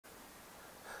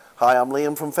Hi, I'm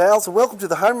Liam from Fowles and welcome to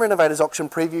the Home Renovators auction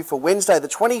preview for Wednesday the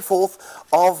 24th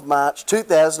of March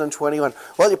 2021.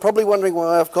 Well, you're probably wondering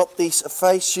why I've got this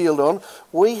face shield on.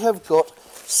 We have got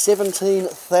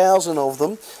 17,000 of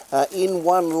them in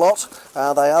one lot.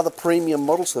 They are the premium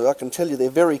model, so I can tell you they're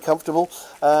very comfortable.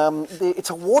 It's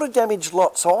a water damage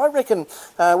lot, so I reckon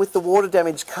with the water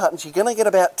damage cartons you're going to get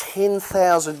about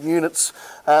 10,000 units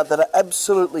that are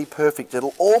absolutely perfect.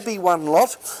 It'll all be one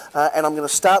lot, and I'm going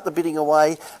to start the bidding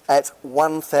away at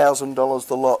 $1,000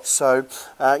 the lot. So,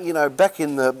 you know, back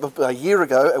in a year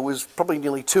ago, it was probably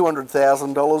nearly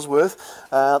 $200,000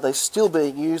 worth. They're still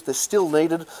being used, they're still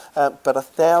needed, but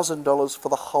 $1,000 for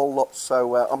the whole lot.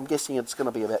 So I'm guessing it's going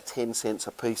to be about 10 cents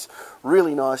a piece.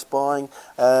 Really nice buying,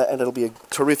 and it'll be a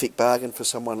terrific bargain for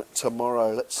someone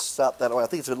tomorrow. Let's start that away. I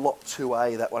think it's a lot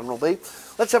 2A, that one will be.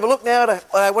 Let's have a look now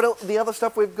at what else, the other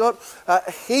stuff we've got.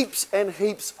 Heaps and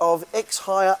heaps of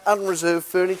ex-hire unreserved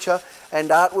furniture and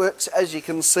artworks, as you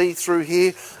can see through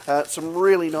here. Some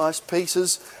really nice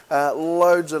pieces,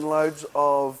 loads and loads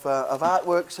of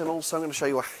artworks, and also I'm going to show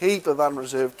you a heap of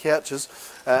unreserved couches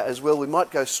as well. We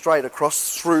might go straight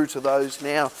across through to those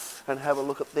now and have a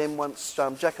look at them once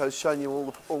Jacko's shown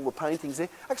you all the paintings there.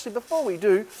 Actually, before we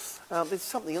do, there's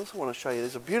something else I want to show you.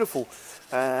 There's a beautiful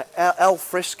al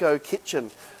fresco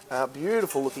kitchen.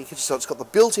 Beautiful looking kitchen. So it's got the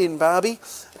built-in Barbie,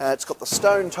 it's got the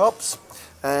stone tops,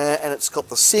 and it's got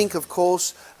the sink, of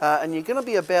course, and you're going to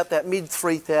be about that mid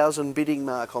 3,000 bidding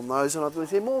mark on those. And is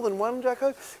there more than one,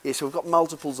 Jacko? Yes, so we've got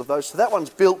multiples of those. So that one's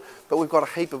built, but we've got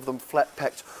a heap of them flat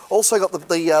packed. Also got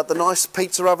the nice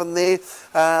pizza oven there.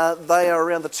 They are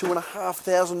around the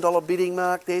 $2,500 bidding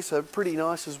mark there, so pretty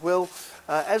nice as well.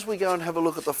 As we go and have a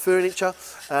look at the furniture,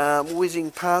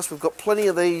 whizzing past, we've got plenty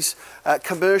of these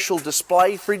commercial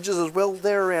display fridges as well.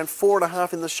 They're around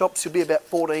 $4.5 in the shops. You'll be about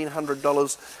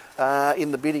 $1,400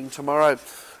 in the bidding tomorrow.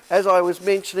 As I was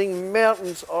mentioning,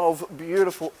 mountains of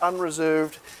beautiful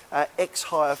unreserved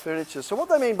ex-hire furniture. So what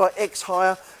they mean by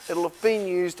ex-hire, it'll have been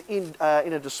used in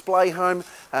a display home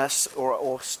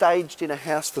or staged in a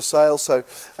house for sale. So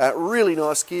really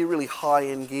nice gear, really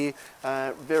high-end gear,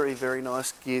 very, very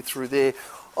nice gear through there.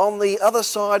 On the other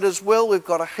side as well, we've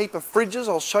got a heap of fridges.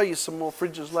 I'll show you some more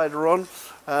fridges later on.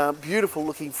 Beautiful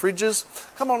looking fridges.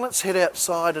 Come on, let's head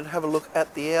outside and have a look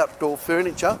at the outdoor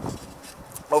furniture,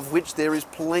 of which there is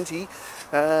plenty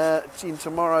in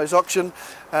tomorrow's auction.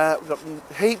 We've got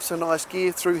heaps of nice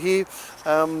gear through here.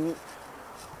 I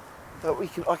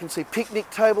can see picnic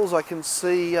tables. I can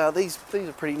see these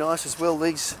are pretty nice as well.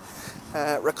 These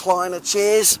recliner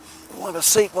chairs. We'll have a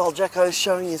seat while Jacko's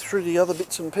showing you through the other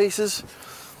bits and pieces.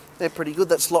 They're pretty good.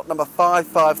 That's lot number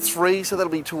 553, so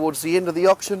that'll be towards the end of the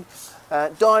auction.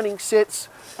 Dining sets,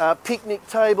 picnic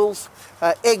tables,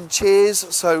 egg chairs,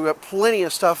 so plenty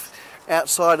of stuff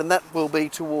outside, and that will be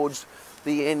towards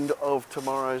the end of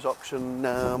tomorrow's auction.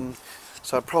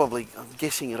 So probably, I'm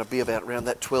guessing it'll be about around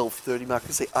that 12:30 mark. You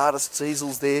can see artist's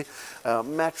easels there,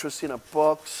 mattress in a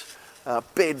box,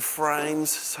 bed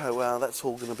frames, so that's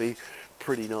all going to be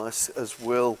pretty nice as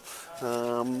well.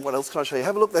 What else can I show you?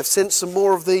 Have a look, they've sent some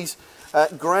more of these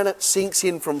granite sinks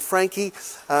in from Frankie.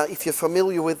 If you're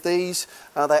familiar with these,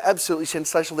 they're absolutely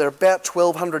sensational. They're about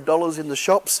 $1,200 in the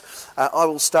shops. I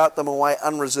will start them away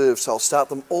unreserved, so I'll start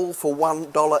them all for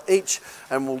 $1 each,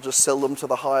 and we'll just sell them to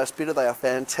the highest bidder. They are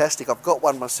fantastic. I've got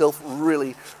one myself.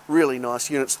 Really, really nice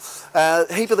units.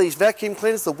 Heap of these vacuum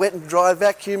cleaners, the wet and dry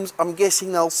vacuums. I'm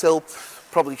guessing they'll sell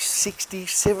probably $60,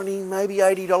 $70, maybe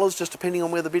 $80, just depending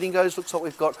on where the bidding goes. Looks like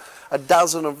we've got a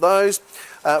dozen of those.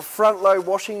 Front load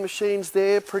washing machines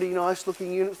there, pretty nice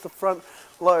looking units, the front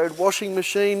load washing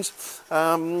machines,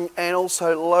 and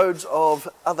also loads of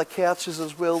other couches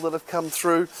as well that have come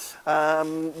through,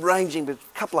 ranging a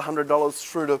couple of $100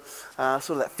 through to sort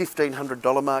of that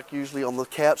 $1,500 mark usually on the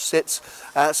couch sets.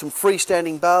 Some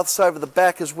freestanding baths over the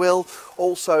back as well.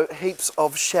 Also heaps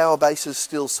of shower bases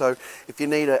still, so if you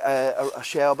need a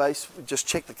shower base, just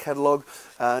check the catalogue,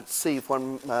 see if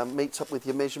one meets up with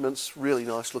your measurements. Really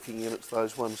nice looking units,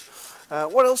 those ones.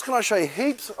 What else can I show you?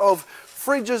 Heaps of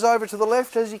fridges over to the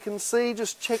left, as you can see.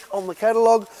 Just check on the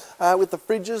catalogue with the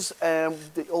fridges, and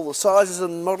all the sizes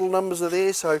and model numbers are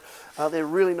there, so they're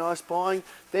really nice buying.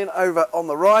 Then over on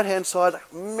the right hand side,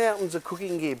 mountains of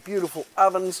cooking gear, beautiful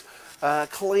ovens,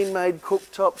 clean made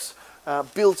cooktops,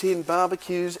 built-in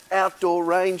barbecues, outdoor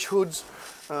range hoods.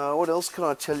 What else can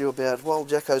I tell you about? While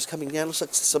Jacko's coming down, looks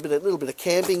like it's a little bit of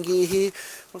camping gear here.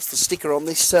 What's the sticker on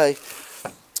this say?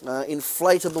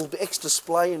 Inflatable,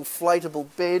 X-display inflatable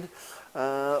bed,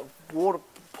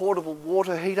 portable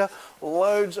water heater,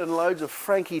 loads and loads of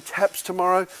Frankie taps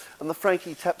tomorrow, and the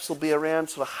Frankie taps will be around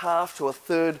sort of half to a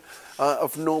third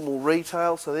of normal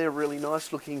retail, so they're really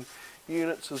nice looking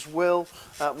units as well.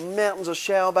 Mountains of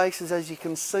shower bases, as you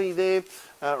can see there.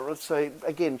 So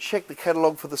again, check the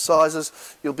catalogue for the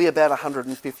sizes. You'll be about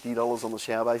 $150 on the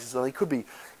shower bases, and they could be,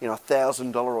 you know,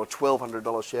 $1,000 or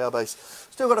 $1,200 shower base.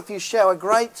 Still got a few shower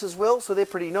grates as well, so they're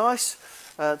pretty nice.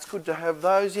 It's good to have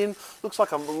those in. Looks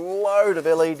like a load of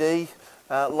LED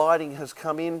lighting has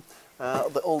come in.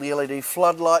 All the LED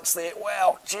floodlights there.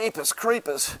 Wow, jeepers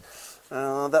creepers.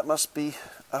 That must be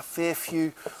a fair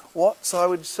few watts, I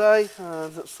would say.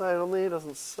 Does it say it on there?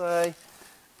 Doesn't say.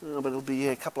 But it'll be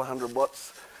a couple of hundred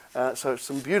watts. So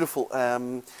some beautiful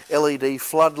LED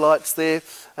floodlights there.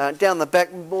 Down the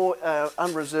back, more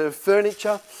unreserved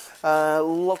furniture.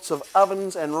 Lots of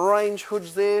ovens and range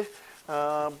hoods there.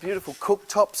 Beautiful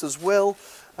cooktops as well.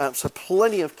 So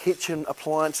plenty of kitchen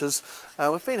appliances.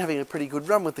 We've been having a pretty good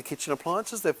run with the kitchen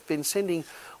appliances. They've been sending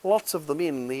lots of them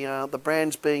in. The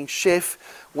brands being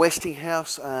Chef,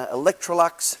 Westinghouse,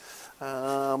 Electrolux,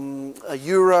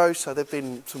 Euro. So there've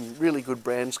been some really good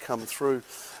brands come through.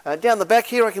 Down the back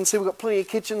here I can see we've got plenty of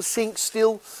kitchen sinks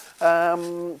still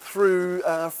through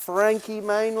Frankie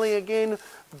mainly again.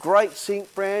 Great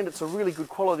sink brand. It's a really good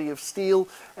quality of steel,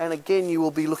 and again you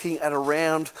will be looking at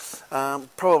around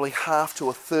probably half to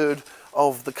a third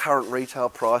of the current retail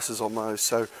prices on those,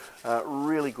 so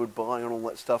really good buying on all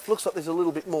that stuff. Looks like there's a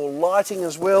little bit more lighting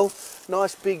as well.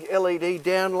 Nice big LED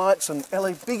downlights, and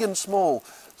LED big and small.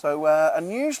 So,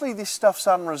 and usually this stuff's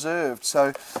unreserved,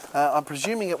 so I'm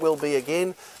presuming it will be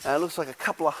again. Looks like a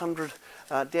couple of hundred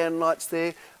downlights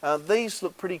there. These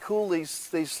look pretty cool,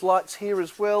 these lights here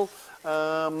as well.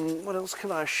 What else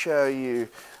can I show you?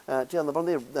 Down the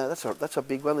bottom there, that's a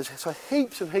big one. There's so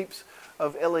heaps and heaps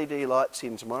of LED lights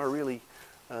in tomorrow. Really,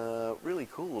 really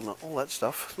cool and all that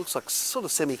stuff. Looks like sort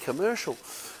of semi-commercial.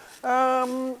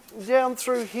 Down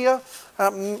through here,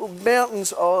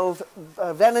 mountains of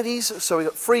vanities. So we've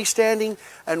got freestanding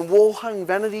and wall-hung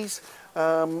vanities.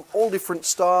 All different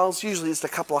styles. Usually it's a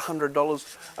couple of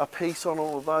 $100 a piece on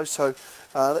all of those, so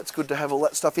that's good to have all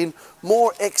that stuff in.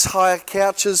 More X-Hire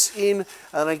couches in,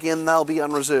 and again they'll be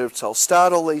unreserved. So I'll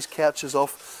start all these couches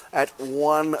off at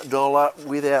 $1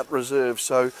 without reserve.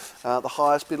 So the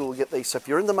highest bidder will get these. So if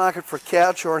you're in the market for a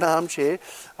couch or an armchair,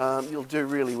 you'll do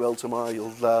really well tomorrow.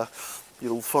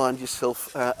 You'll find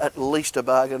yourself at least a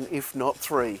bargain, if not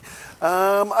three.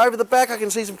 Over the back I can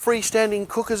see some freestanding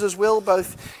cookers as well,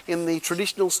 both in the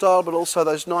traditional style but also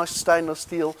those nice stainless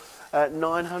steel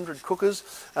 900 cookers.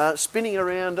 Spinning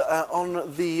around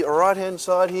on the right hand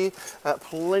side here,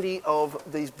 plenty of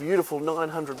these beautiful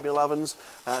 900mm ovens,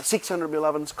 600mm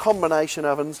ovens, combination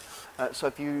ovens. So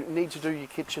if you need to do your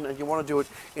kitchen and you want to do it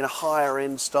in a higher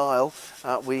end style,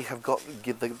 we have got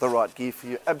the right gear for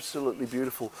you. Absolutely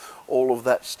beautiful, all of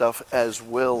that stuff as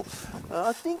well.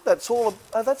 I think that's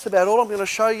about all I'm going to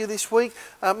show you this week.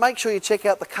 Make sure you check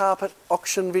out the carpet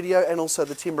auction video and also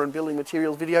the timber and building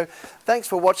materials video. Thanks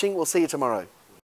for watching. We'll see you tomorrow.